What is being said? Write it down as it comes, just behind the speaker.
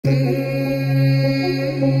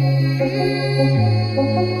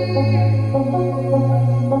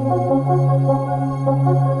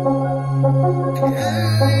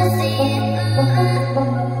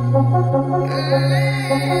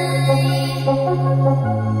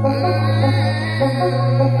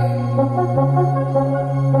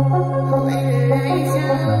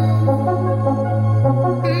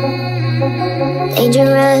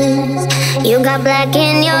Dangerous, you got black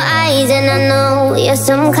in your eyes, and I know you're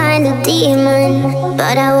some kind of demon.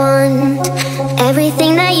 But I want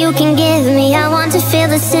everything that you can give me. I want to feel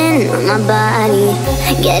the sin on my body,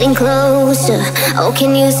 getting closer. Oh,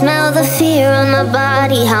 can you smell the fear on my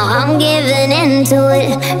body? How I'm giving into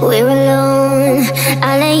it. We're alone,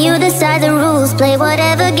 I let you decide the rules. Play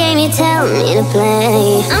whatever game you tell me to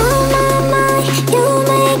play.